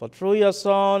 For through your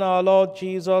Son, our Lord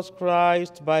Jesus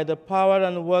Christ, by the power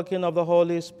and working of the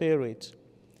Holy Spirit,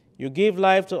 you give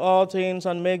life to all things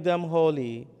and make them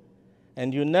holy,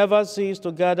 and you never cease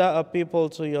to gather a people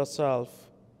to yourself,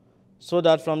 so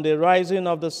that from the rising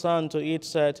of the sun to its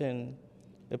setting,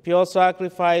 the pure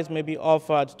sacrifice may be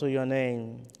offered to your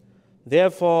name.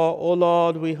 Therefore, O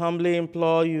Lord, we humbly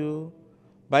implore you,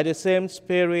 by the same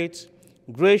Spirit,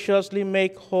 graciously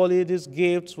make holy these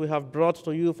gifts we have brought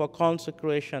to you for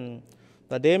consecration,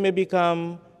 that they may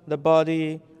become the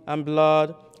body and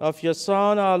blood of your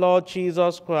Son, our Lord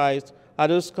Jesus Christ, at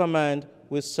whose command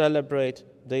we celebrate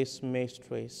these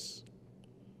mysteries.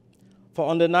 For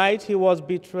on the night he was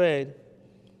betrayed,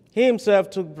 he himself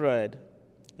took bread,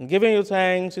 and giving you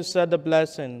thanks, he said the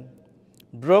blessing,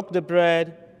 broke the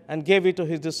bread, and gave it to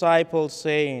his disciples,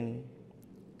 saying,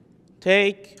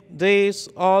 "Take this,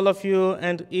 all of you,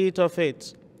 and eat of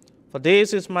it, for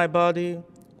this is my body,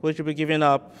 which will be given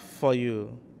up for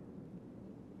you."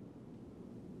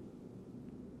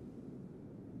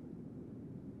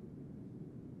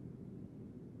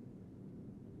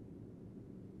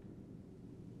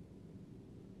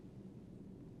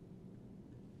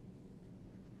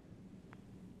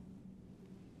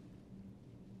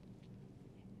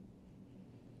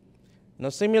 In a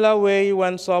similar way,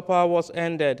 when supper was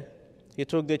ended, he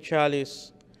took the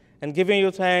chalice, and giving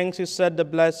you thanks, he said the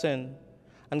blessing,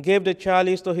 and gave the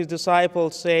chalice to his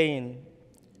disciples, saying,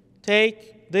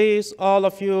 "Take this, all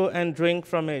of you, and drink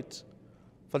from it,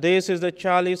 for this is the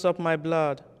chalice of my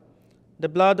blood, the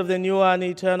blood of the new and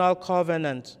eternal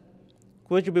covenant,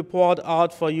 which will be poured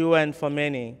out for you and for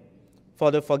many,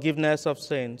 for the forgiveness of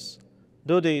sins.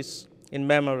 Do this in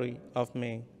memory of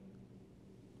me."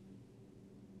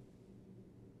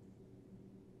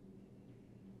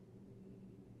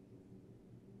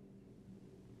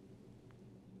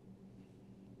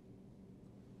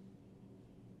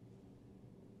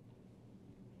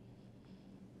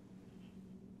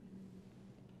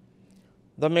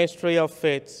 The mystery of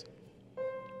faith.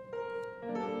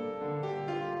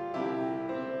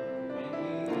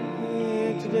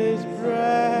 Eat this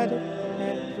bread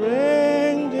and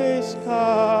drink this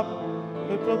cup.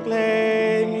 We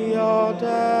proclaim your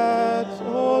death,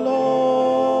 O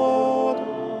Lord,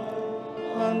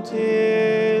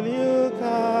 until you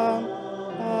come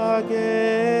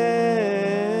again.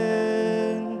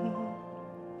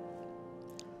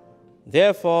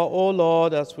 Therefore, O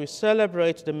Lord, as we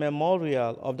celebrate the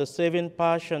memorial of the saving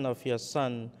passion of your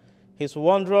Son, his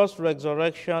wondrous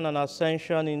resurrection and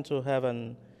ascension into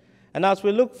heaven, and as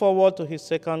we look forward to his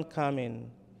second coming,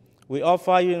 we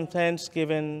offer you in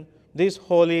thanksgiving this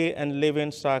holy and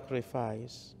living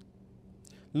sacrifice.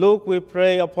 Look, we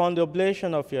pray, upon the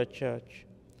oblation of your church,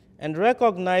 and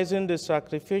recognizing the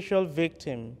sacrificial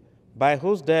victim by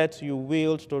whose death you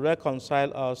willed to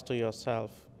reconcile us to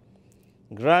yourself,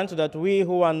 grant that we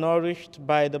who are nourished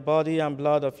by the body and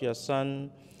blood of your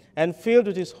Son and filled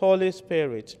with his Holy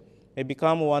Spirit may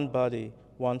become one body,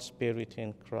 one spirit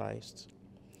in Christ.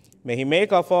 May he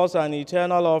make of us an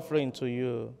eternal offering to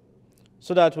you,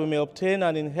 so that we may obtain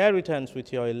an inheritance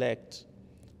with your elect,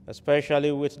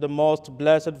 especially with the most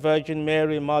blessed Virgin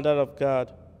Mary, Mother of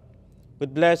God,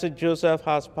 with blessed Joseph,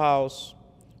 her spouse,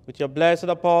 with your blessed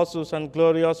apostles and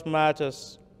glorious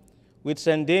martyrs, with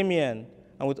Saint Damian,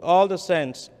 and with all the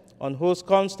saints on whose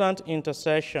constant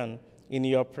intercession in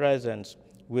your presence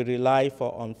we rely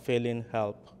for unfailing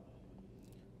help.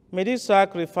 May this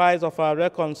sacrifice of our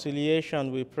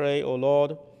reconciliation, we pray, O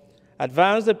Lord,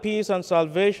 advance the peace and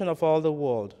salvation of all the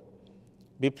world.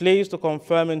 Be pleased to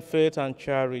confirm in faith and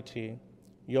charity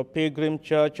your pilgrim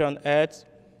church on earth,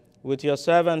 with your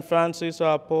servant Francis,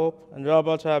 our Pope, and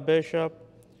Robert, our Bishop,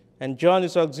 and John,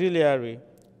 his auxiliary,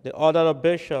 the order of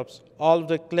bishops, all of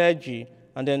the clergy,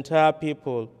 and the entire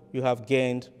people you have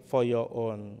gained for your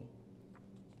own.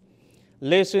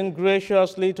 Listen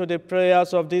graciously to the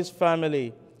prayers of this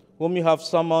family, whom you have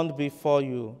summoned before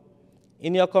you.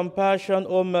 In your compassion,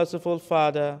 O merciful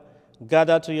Father,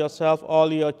 gather to yourself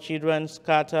all your children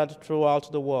scattered throughout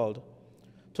the world.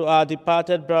 To our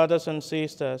departed brothers and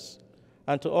sisters,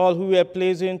 and to all who were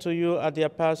pleasing to you at their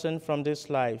passing from this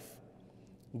life,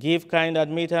 give kind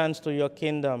admittance to your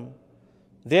kingdom.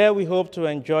 There we hope to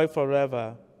enjoy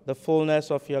forever the fullness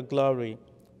of your glory,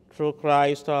 through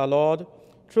Christ our Lord,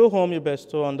 through whom you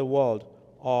bestow on the world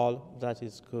all that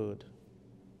is good.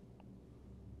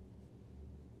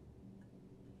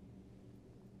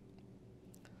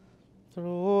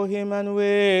 Through him and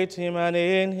with him and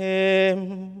in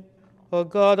him, O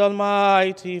God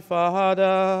Almighty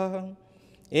Father,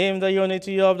 in the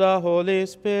unity of the Holy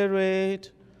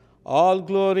Spirit. All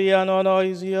glory and honor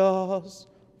is yours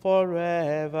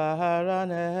forever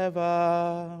and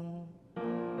ever.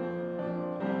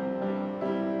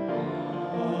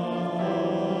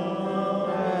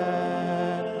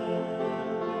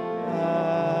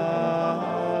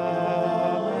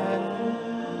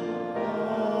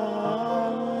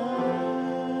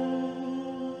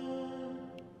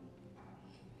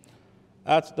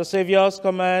 At the Savior's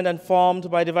command and formed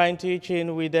by divine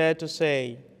teaching, we dare to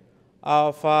say,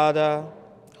 Our Father,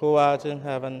 who art in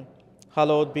heaven,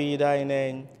 hallowed be thy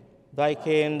name. Thy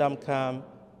kingdom come,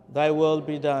 thy will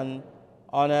be done,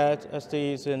 on earth as it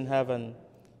is in heaven.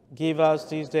 Give us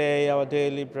this day our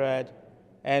daily bread,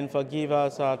 and forgive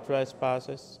us our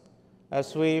trespasses,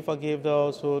 as we forgive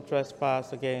those who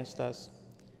trespass against us.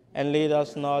 And lead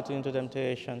us not into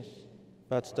temptation,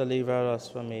 but deliver us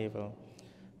from evil.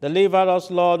 Deliver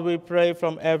us, Lord, we pray,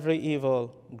 from every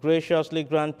evil. Graciously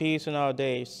grant peace in our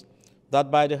days, that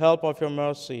by the help of your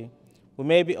mercy we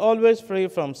may be always free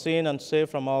from sin and safe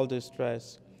from all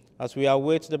distress, as we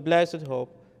await the blessed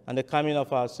hope and the coming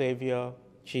of our Savior,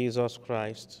 Jesus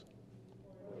Christ.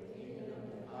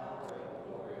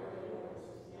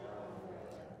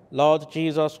 Lord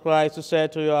Jesus Christ, who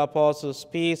said to your apostles,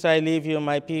 Peace I leave you,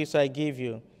 my peace I give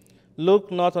you,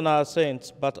 look not on our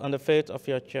sins, but on the faith of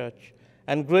your church,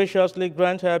 and graciously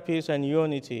grant her peace and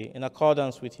unity in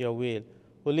accordance with your will,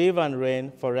 who live and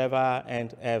reign forever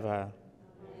and ever.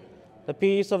 The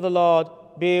peace of the Lord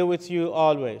be with you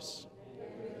always.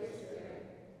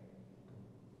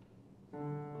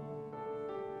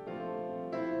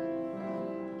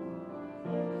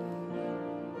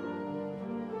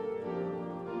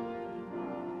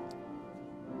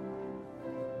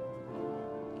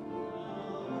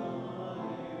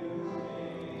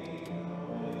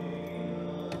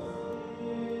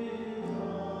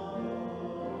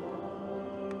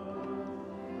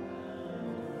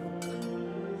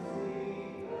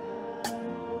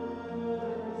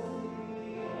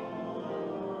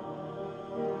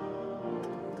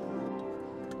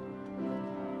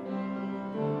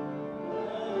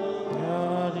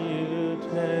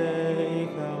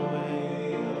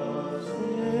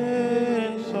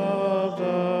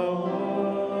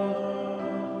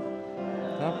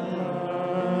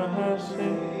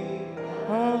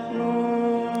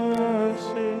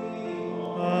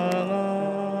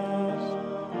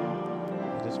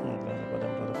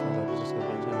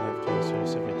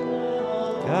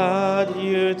 God,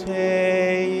 you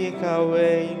take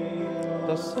away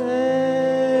the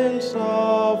sins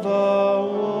of the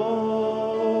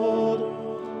world.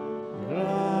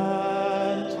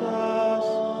 Grant us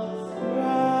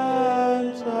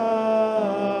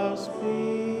peace.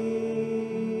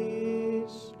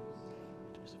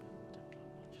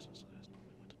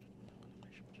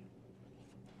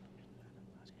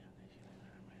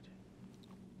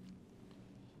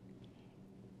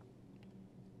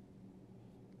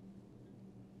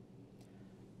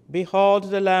 Behold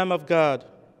the Lamb of God.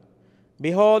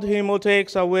 Behold him who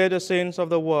takes away the sins of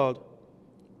the world.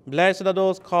 Blessed are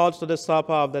those called to the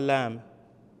supper of the Lamb.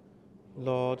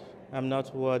 Lord, I am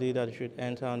not worthy that you should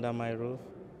enter under my roof,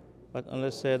 but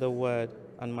only say the word,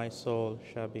 and my soul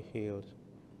shall be healed.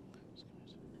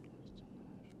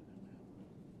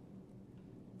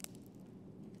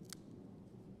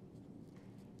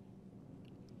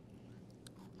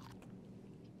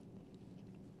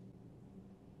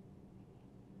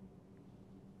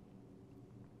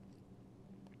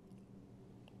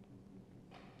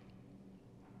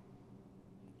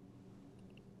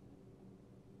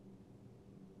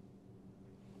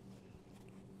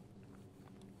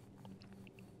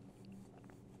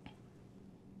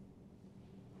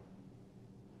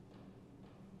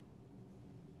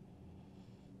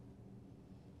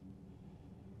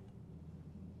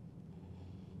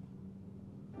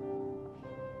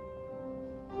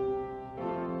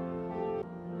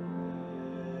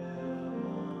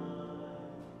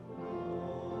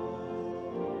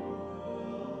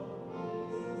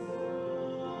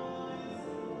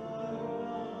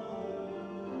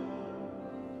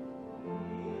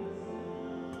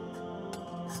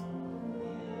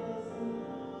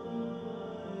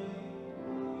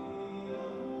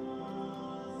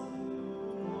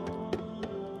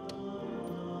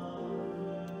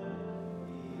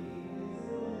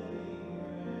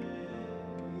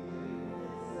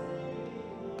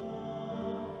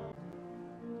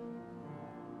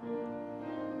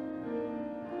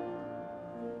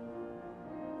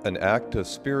 An act of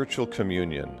spiritual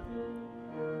communion.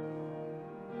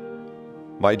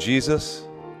 My Jesus,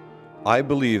 I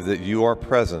believe that you are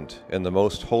present in the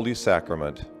most holy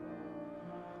sacrament.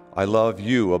 I love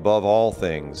you above all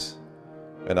things,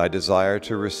 and I desire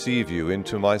to receive you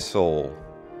into my soul.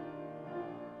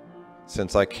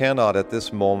 Since I cannot at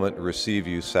this moment receive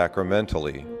you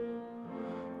sacramentally,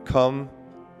 come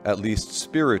at least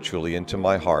spiritually into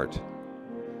my heart.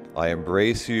 I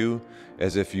embrace you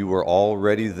as if you were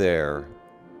already there,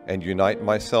 and unite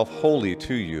myself wholly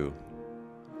to you.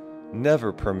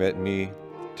 Never permit me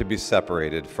to be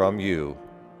separated from you.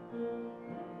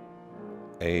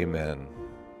 Amen.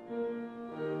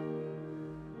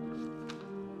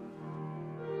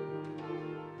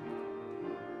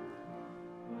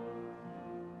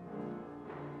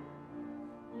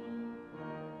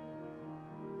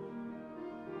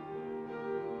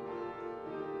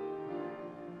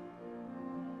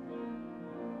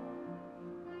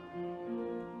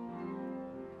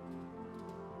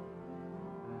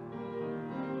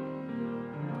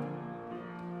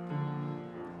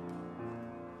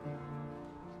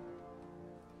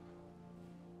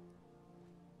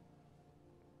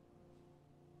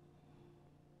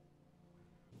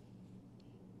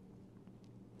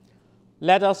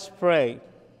 Let us pray.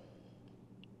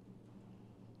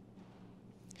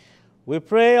 We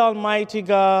pray, Almighty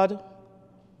God,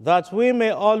 that we may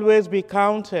always be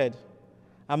counted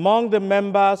among the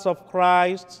members of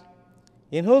Christ,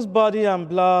 in whose body and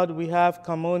blood we have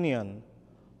communion,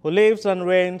 who lives and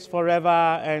reigns forever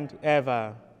and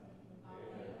ever.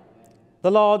 Amen.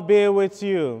 The Lord be with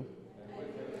you. And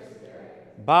with your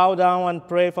spirit. Bow down and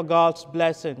pray for God's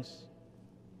blessings.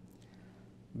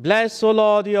 Bless, O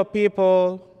Lord, your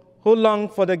people who long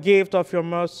for the gift of your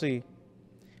mercy,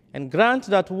 and grant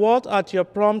that what at your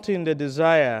prompting they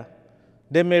desire,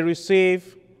 they may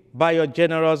receive by your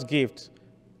generous gift,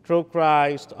 through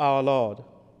Christ our Lord.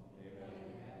 Amen.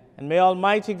 And may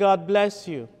Almighty God bless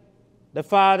you, the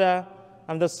Father,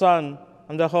 and the Son,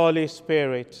 and the Holy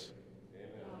Spirit.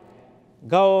 Amen.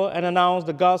 Go and announce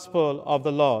the gospel of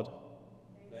the Lord.